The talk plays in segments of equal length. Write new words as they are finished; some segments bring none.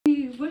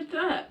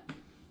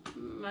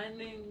my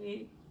name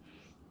is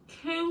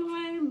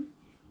Caroline.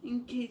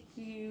 In case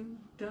you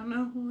don't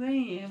know who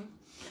I am,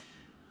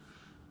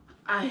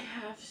 I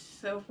have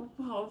cerebral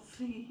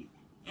palsy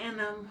and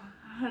I'm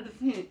hard of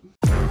hearing.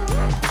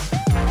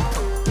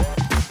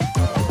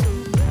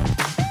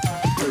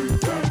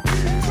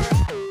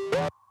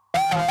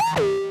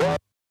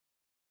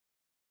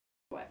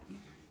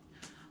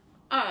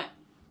 Alright,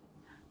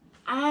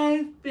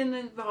 I've been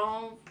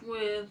involved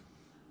with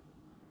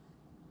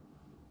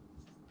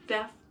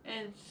deaf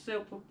and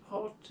cerebral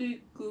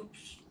palsy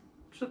groups,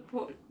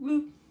 support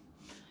group,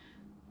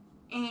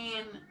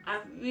 and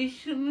I've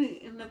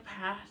recently, in the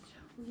past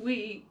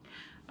week,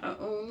 I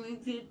only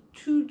did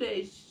 2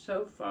 days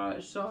so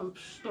far, so I'm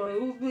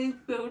slowly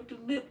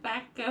building it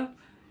back up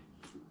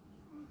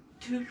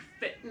to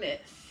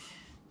fitness.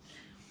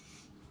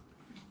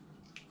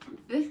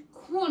 This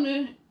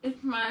corner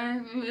is my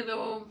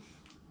little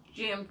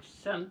gym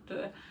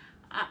center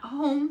at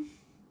home.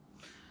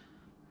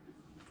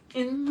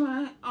 In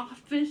my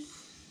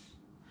office,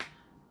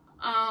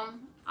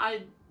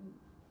 I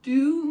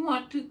do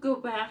want to go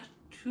back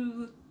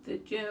to the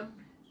gym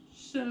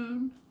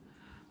soon,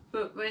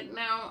 but right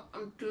now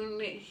I'm doing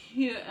it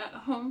here at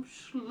home,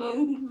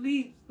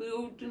 slowly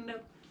building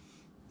up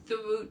the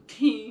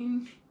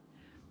routine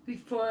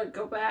before I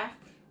go back.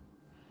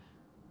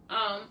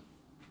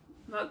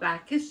 My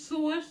back is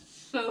sore,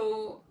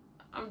 so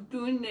I'm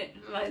doing it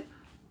like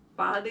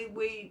body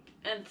weight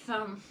and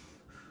some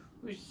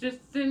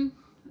resistance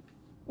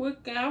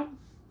workout.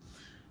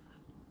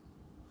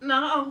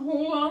 Not a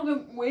whole lot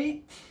of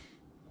weight.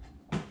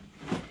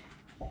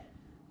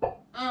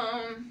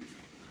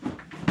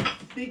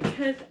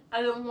 Because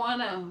I don't want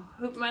to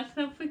hurt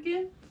myself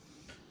again.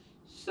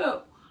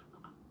 So,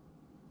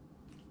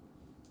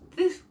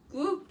 this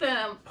group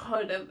that I'm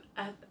part of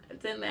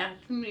then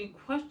asked me a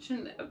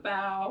question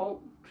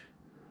about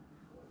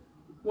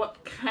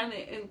what kind of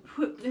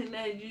equipment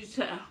I use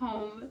at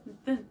home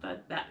and things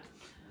like that.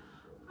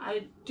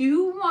 I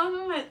do want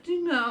to let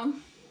you know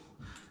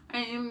I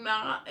am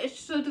not a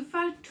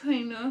certified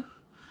trainer.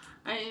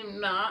 I am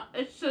not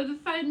a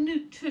certified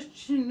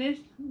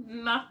nutritionist,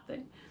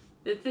 nothing.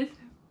 This is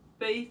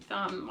based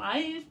on my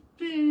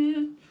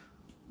experience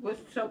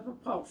with cerebral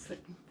palsy.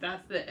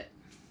 That's it.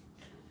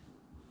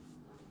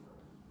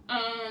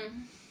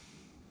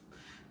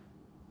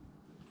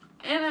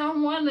 And I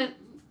want to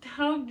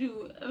tell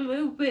you a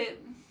little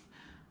bit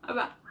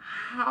about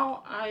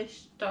how I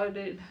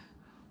started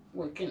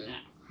working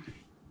out.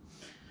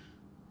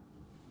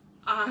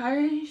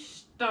 I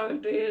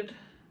started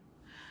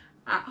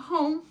at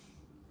home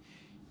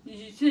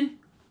using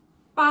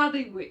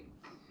body weight.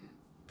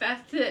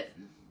 That's it.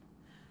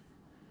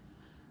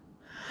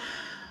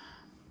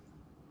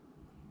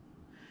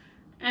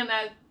 And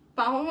I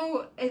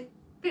follow a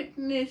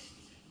fitness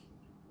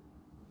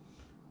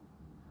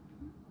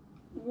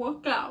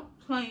workout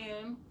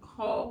plan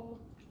called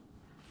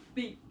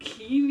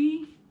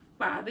Bikini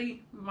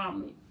Body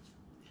Mommy.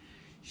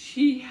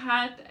 She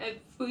had a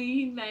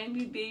free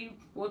 90-day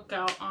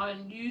workout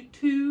on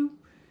YouTube.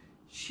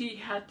 She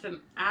has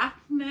an app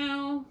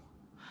now.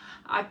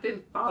 I've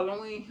been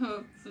following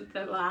her for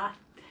the last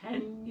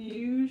 10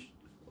 years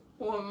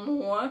or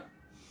more.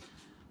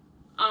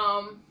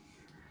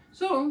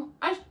 So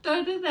I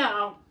started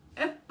out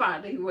at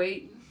body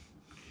weight,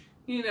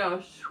 you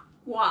know,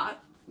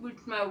 squat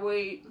with my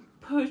weight,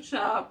 push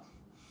up,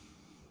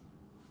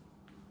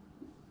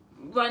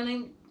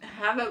 running,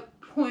 have a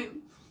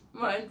point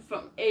run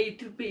from A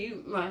to B,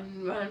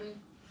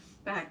 run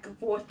back and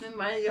forth in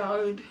my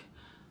yard,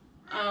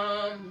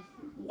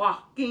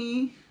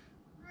 walking.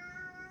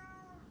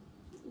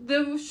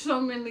 There were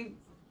so many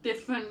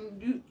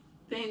different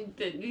things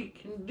that you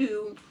can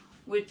do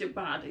with your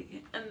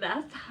body, and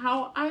that's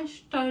how I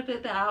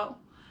started out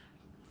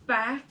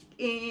back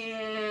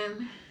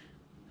in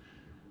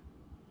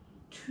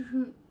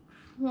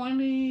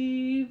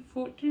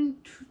 2014,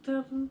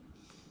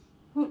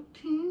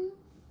 2014,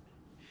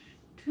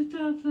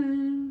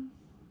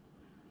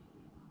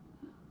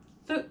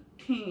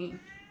 2013,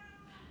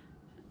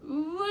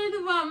 right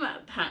around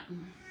that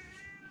time.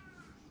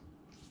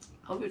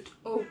 I was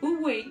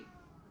overweight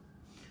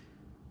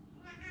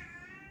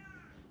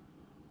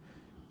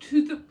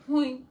to the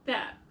point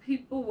that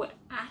people were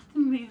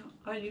asking me,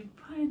 are you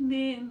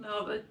pregnant, and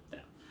all that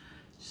stuff.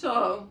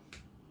 So,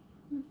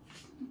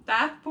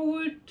 fast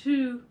forward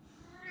to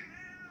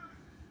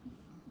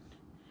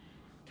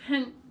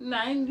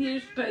 9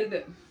 years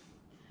later.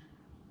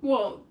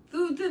 Well,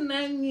 through the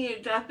 9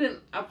 years, I've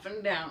been up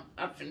and down.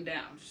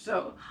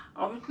 So,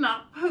 I was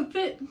not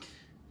perfect.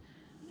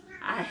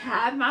 I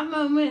had my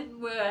moment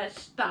where I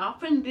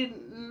stopped and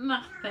did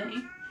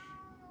nothing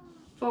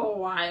for a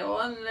while,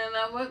 and then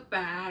I went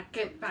back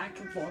and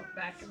forth.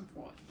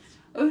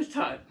 It was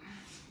hard.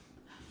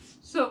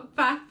 So,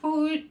 fast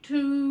forward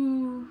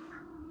to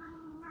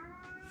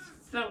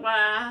the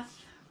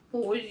last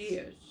 4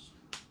 years.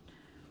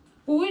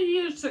 4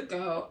 years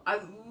ago, I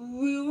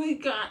really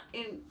got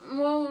in,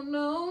 well,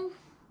 no.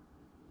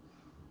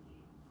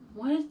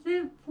 Was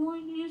it 4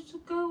 years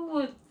ago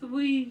or 3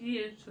 3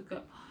 years ago,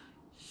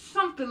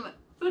 something like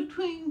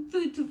between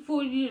 3 to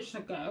 4 years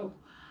ago,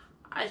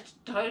 I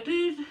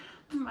started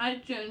my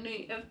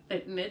journey of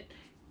fitness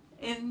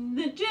in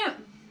the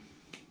gym.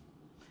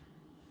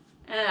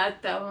 And I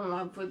fell in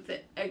love with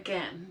it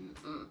again.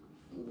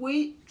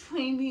 Weight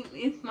training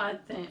is my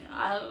thing.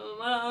 I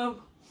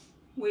love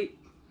weight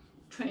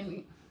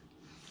training.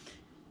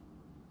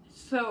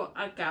 So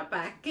I got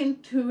back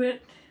into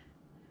it,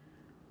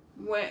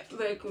 went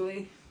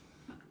regularly.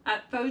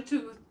 At first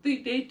it was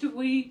 3 days a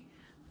week,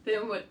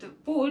 then went to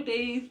 4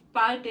 days,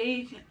 5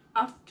 days,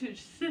 up to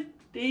 6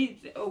 days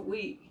a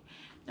week.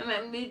 And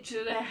I made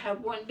sure that I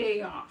had 1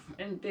 day off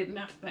and did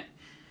nothing.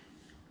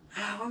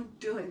 I was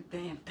doing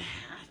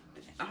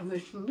fantastic. I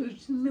was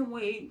losing the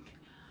weight.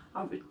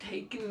 I was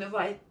taking the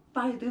right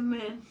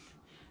vitamins,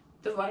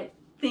 the right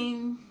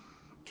things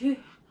to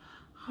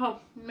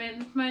help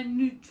manage my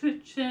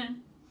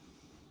nutrition,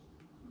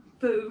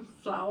 food,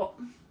 flour,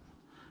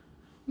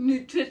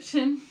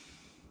 nutrition.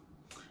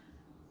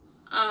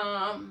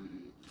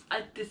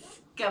 I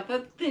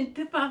discovered things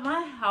about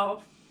my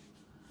health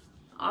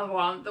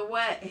along the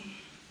way.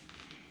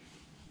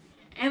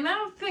 And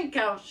I think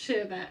I'll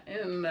share that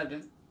in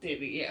another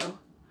video.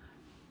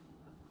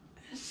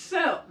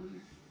 So,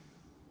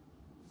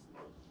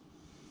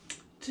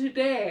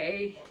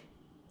 today,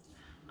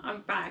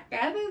 I'm back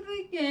at it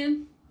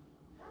again.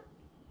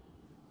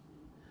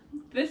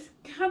 This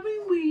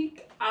coming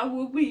week, I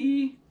will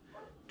be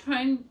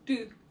trying to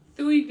do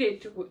 3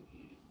 days a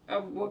week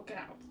of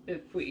workouts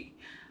this week.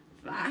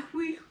 Last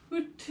week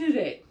was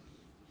today.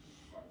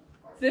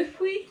 This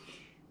week,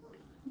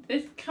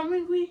 this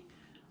coming week,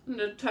 I'm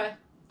going to try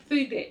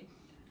 3 days.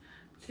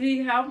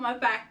 See how my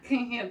back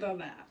can handle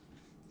that.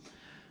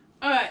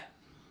 Alright.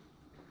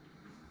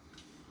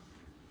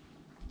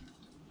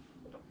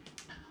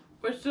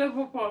 For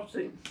cerebral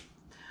palsy,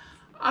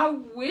 I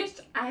wish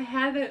I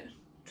had a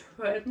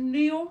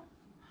treadmill,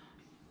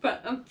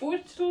 but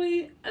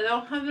unfortunately I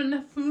don't have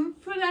enough room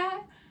for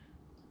that,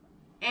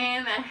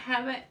 and I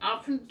have an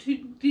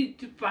opportunity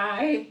to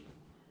buy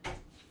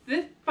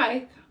this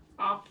bike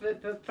off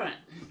of the front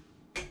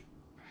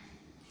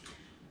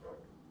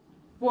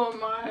for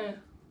my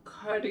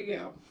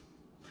cardio.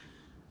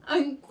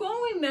 I'm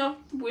growing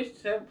up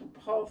with cerebral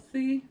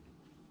palsy.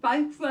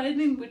 Bike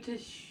riding was a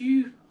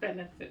huge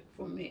benefit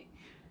for me.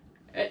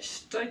 It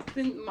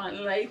strengthened my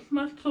leg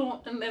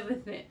muscle and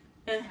everything,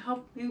 and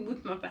helped me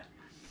with my back.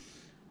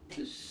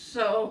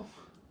 So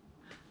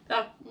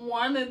that's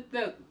one of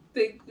the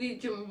big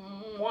reasons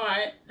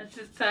why I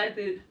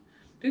decided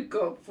to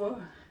go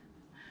for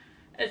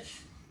a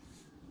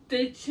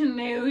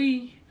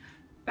stationary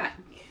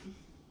bike.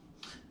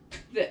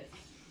 This.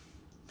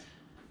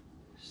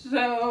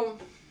 So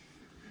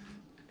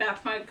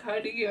that's my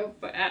cardio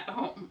for at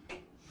home.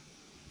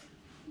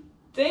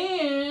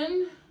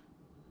 Then,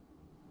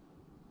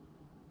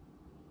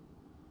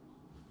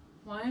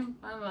 why am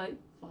I like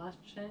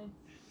flashing?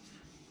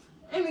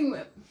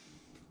 Anyway,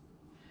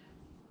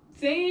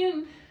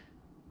 then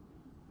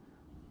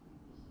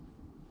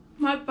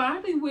my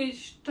body weight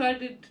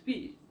started to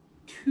be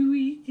too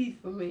easy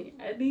for me.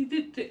 I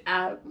needed to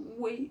add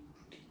weight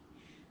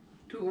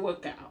to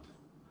work out.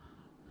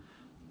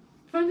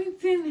 Funny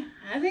thing,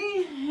 I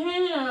didn't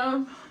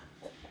have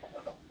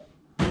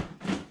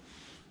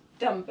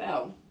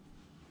dumbbell.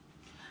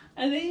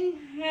 I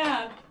didn't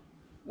have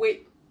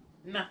weight,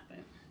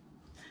 nothing.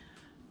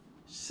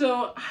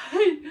 So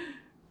I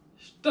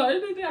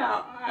started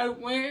out, I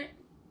went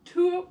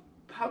to a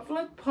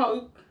public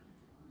park.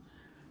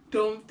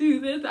 Don't do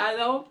this, I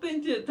don't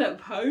think you're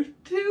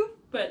supposed to,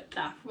 but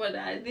that's what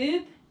I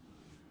did.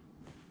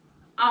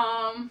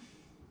 I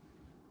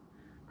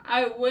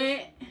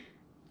went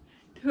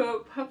to a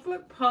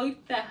public park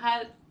that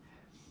had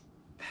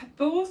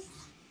pebbles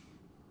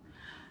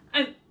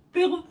and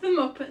filled them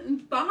up in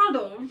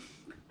bottles,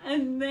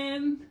 and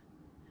then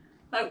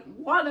like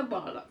water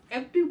bottle,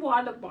 empty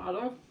water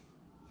bottle,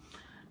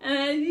 and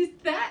I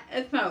used that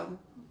as my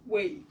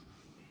weight.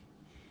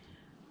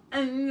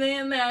 And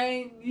then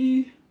I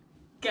used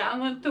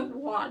gallons of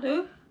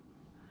water,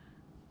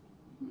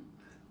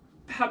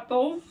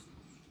 pebbles,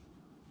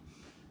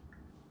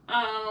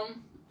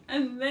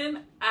 and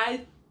then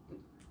I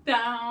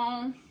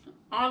found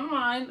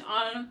online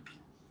on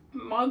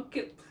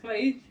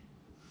Marketplace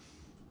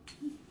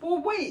for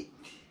weight.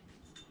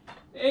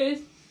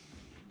 It's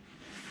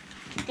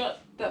got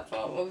stuff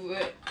all over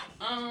it.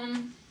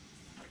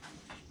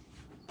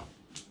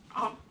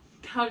 I'll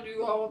tell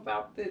you all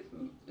about this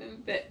in a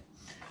bit.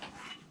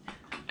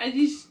 I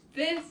use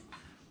this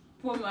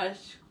for my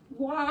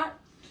squat.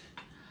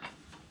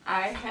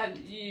 I have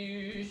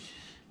used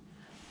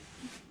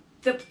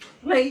the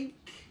plate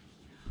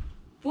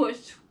for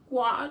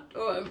squat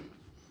or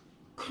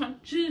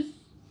crunches.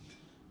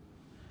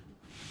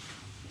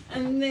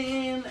 And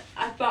then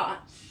I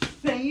bought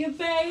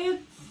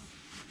sandbags.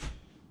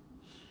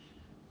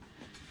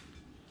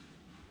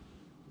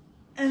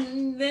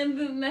 And then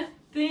the next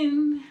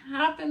thing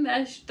happened,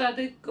 I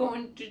started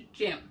going to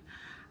gym.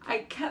 I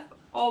kept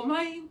all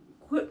my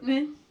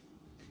equipment.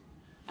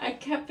 I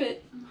kept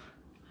it.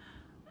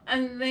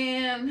 And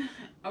then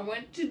I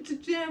went to the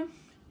gym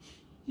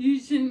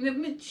using the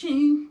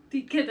machine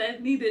because I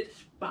needed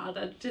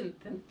spotters and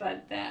things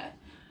like that.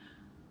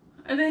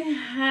 I didn't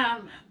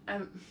have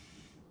a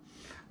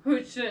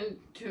person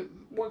to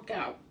work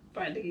out,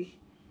 buddy.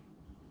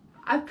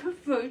 I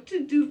prefer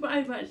to do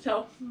by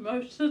myself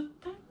most of the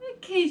time.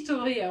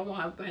 Occasionally I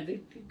want a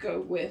buddy to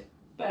go with,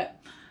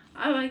 but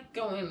I like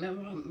going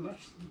alone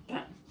most of the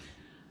time.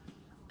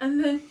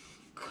 And then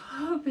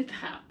COVID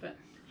happened,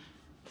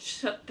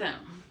 shut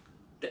down.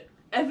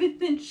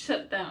 Everything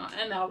shut down,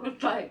 and I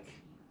was like,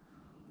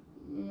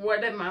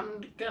 what am I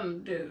gonna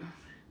do?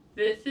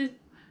 This is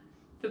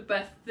the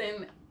best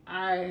thing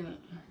I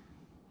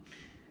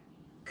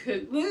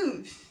could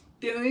lose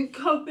during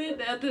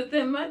COVID other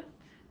than my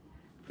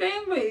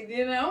family,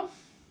 you know?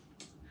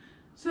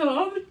 So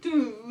I was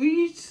doing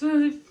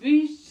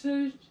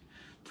research,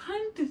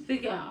 trying to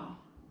figure out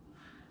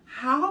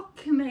how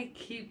can I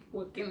keep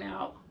working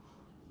out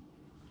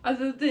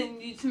other than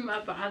using my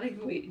body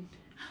weight.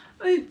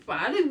 I mean,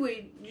 body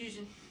weight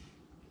using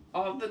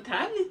all the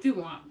time if you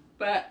want,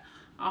 but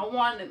I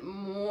want it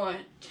more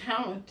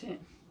challenging.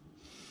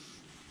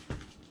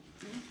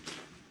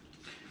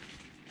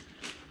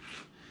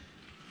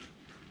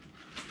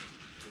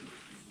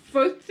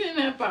 First thing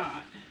I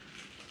bought,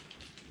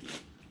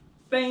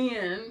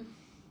 band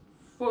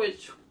for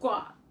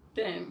squat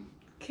and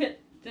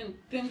kits and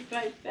things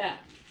like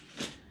that.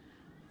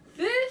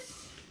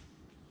 This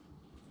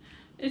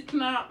is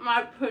not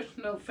my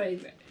personal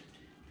favorite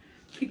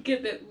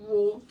because it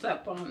rolls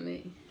up on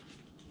me.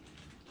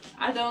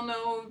 I don't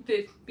know if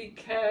it's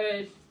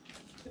because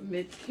the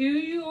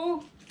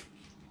material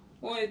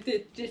or if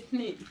it just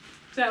neat.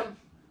 So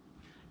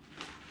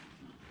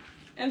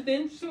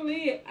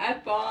eventually I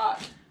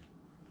bought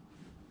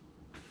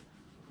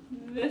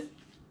this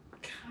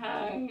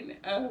kind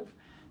of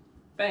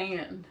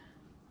band.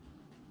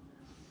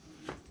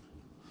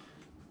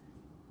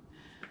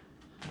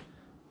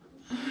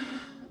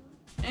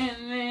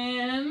 And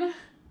then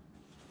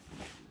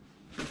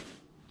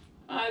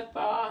I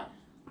bought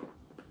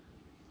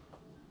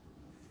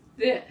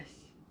this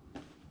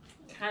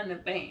kind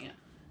of band.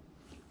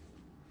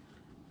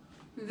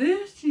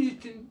 This you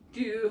can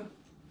do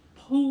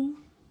pull,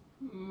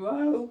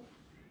 row,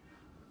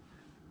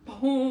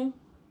 pull,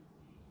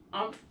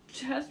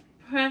 chest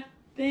press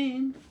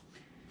thing.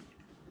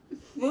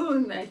 It's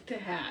really nice to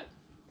have.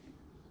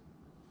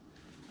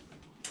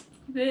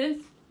 This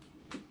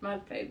is my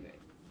favorite.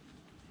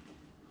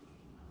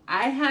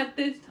 I have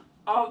this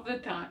all the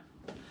time.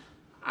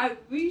 I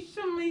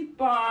recently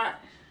bought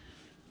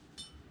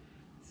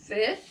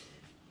this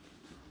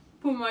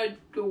for my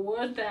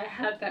door that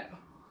has a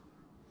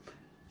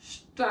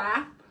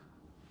strap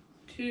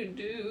to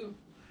do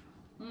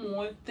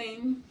more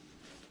things.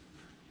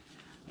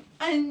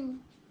 And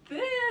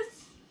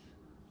this,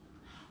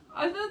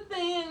 other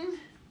than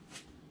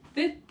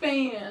this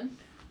band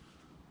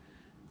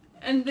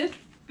and this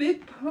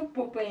big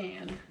purple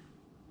band,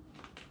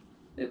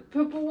 the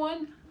purple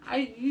one,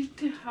 I used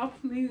to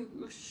help me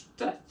with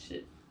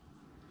stretches.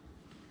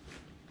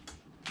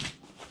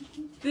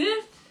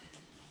 This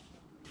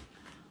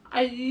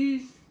I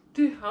used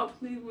to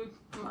help me with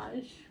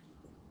my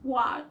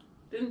squats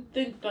and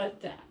things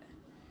like that.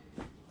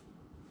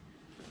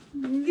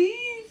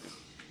 These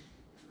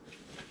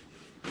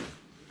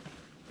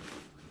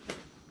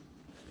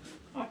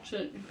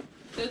actually,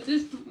 this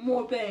is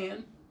more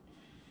band.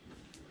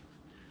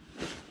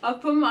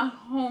 For my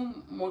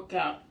home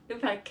workout,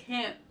 if I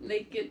can't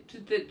make it to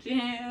the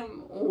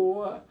gym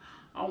or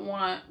I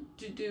want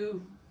to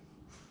do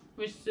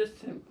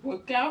resistance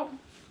workout,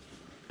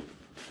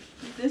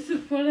 this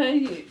is what I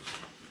use.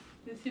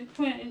 This is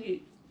what I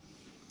use.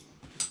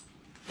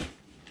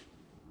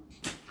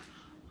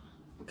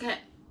 Okay,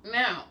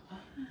 now,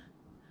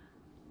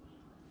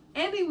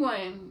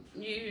 anyone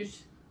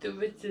use the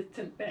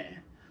resistance band.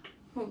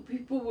 For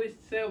people with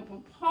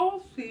cerebral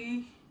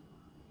palsy,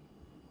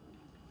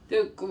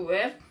 the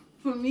grip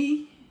for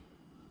me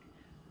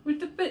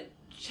was a bit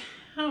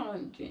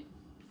challenging.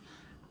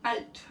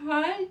 I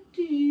tried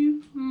to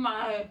use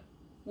my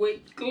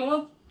weight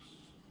gloves.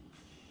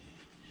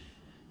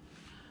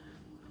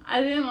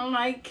 I didn't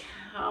like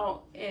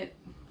how it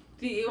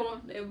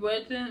felt.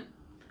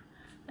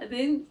 I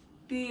didn't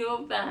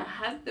feel that I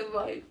had the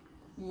right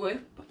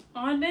grip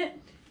on it.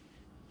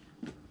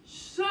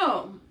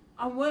 So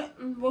I went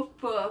and looked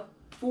for a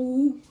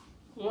full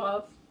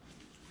glove.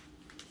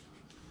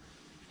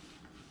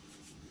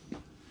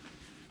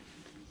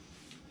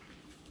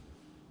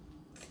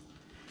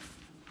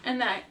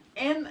 And I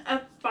ended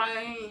up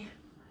buying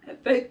a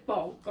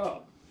baseball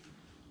glove.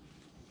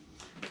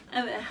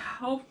 And it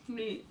helped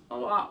me a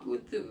lot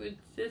with the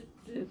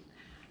resistance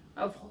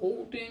of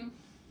holding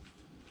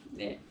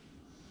it.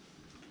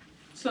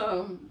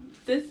 So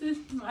this is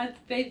my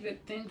favorite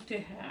thing to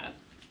have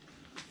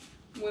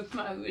with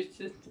my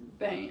resistance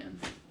band.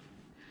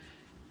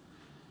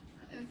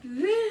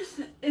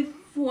 This is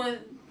for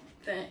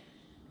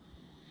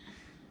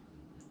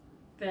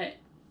the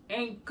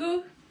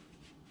anchor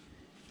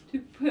to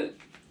put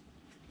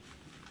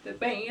the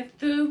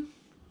bathroom.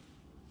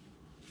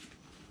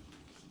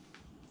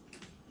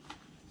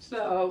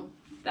 So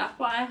that's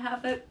why I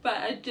have it, but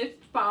I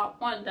just bought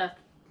one that's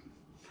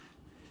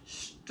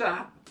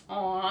strapped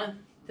on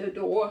the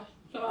door,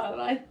 so I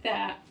like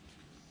that.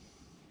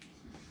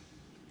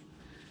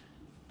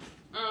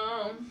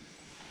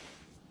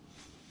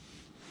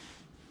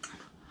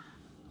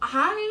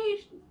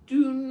 I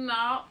do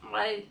not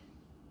like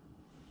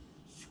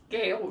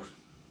scales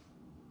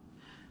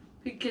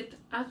because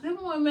as a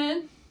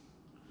woman,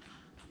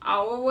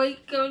 our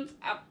weight goes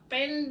up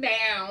and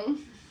down.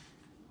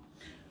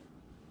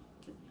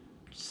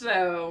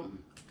 So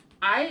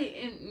I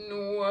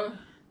ignore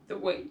the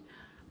weight.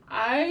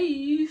 I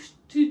used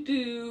to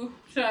do,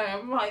 so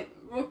I'm like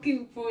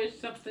looking for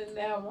something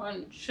that I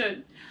want to show.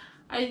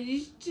 I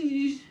used to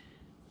use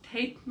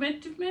tape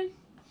measurement.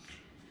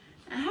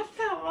 I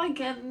felt like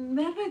I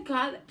never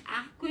got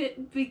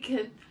accurate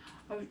because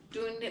I was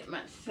doing it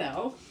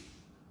myself.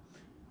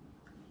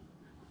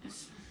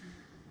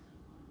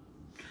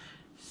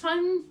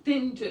 Some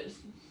dangerous.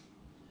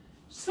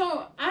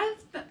 So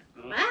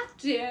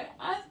last year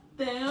I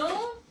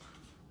found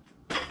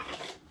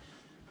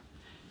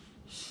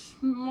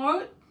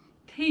smart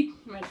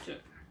tape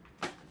measure.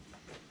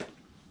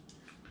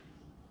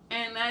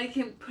 And I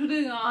can put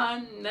it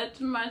on,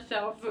 measure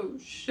myself, it will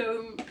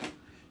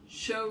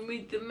show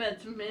me the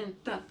measurement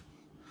stuff.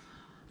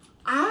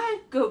 I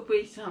go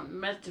based on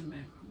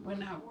measurement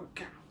when I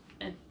work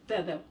out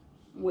instead of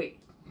weight.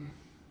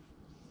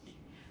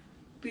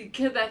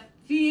 Because I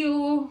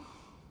feel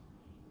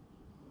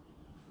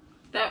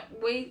that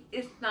weight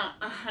is not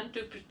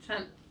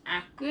 100%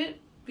 accurate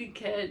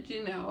because,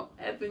 you know,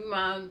 every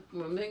month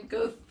women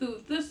go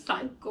through the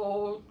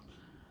cycle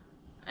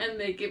and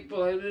they get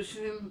bloated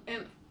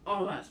and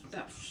all that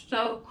stuff.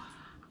 So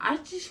I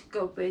just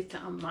go based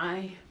on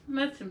my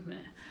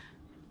measurement.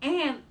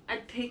 And I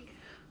take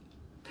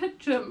a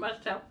picture of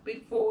myself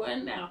before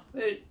and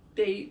after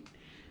date.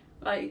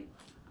 Like,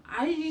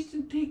 I used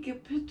to take a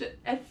picture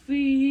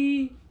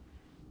every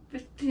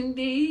 15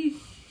 days.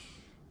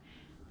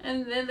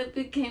 And then it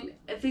became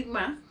every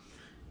month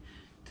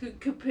to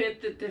compare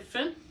the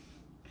difference.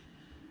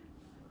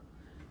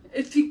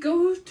 If you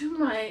go to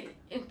my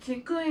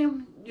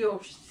Instagram,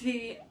 you'll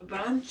see a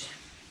bunch.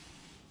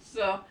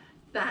 So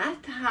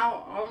that's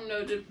how I'll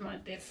notice my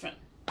difference.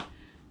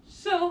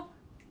 So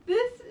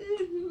this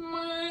is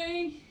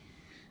my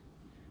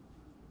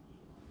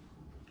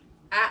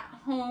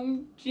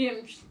at-home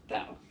gym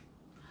stuff.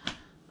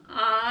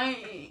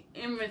 I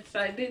am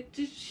excited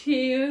to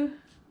share.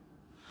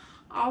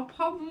 I'll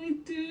probably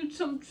do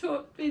some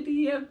short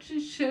video to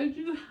show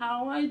you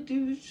how I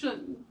do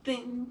certain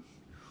things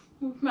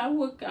with my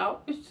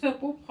workout with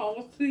cerebral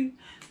palsy.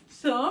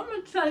 So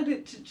I'm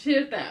excited to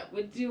share that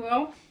with you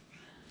all.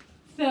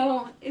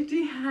 So if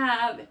you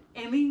have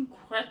any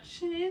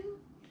questions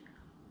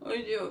or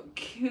you're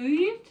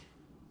curious,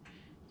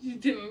 you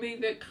can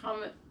leave a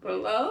comment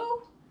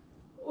below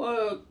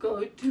or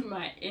go to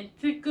my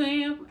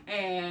Instagram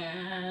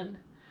and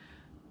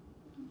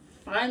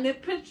find a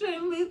picture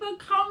and leave a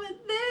comment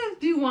there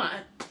if you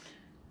want.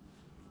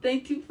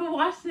 Thank you for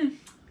watching.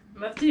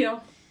 Love you.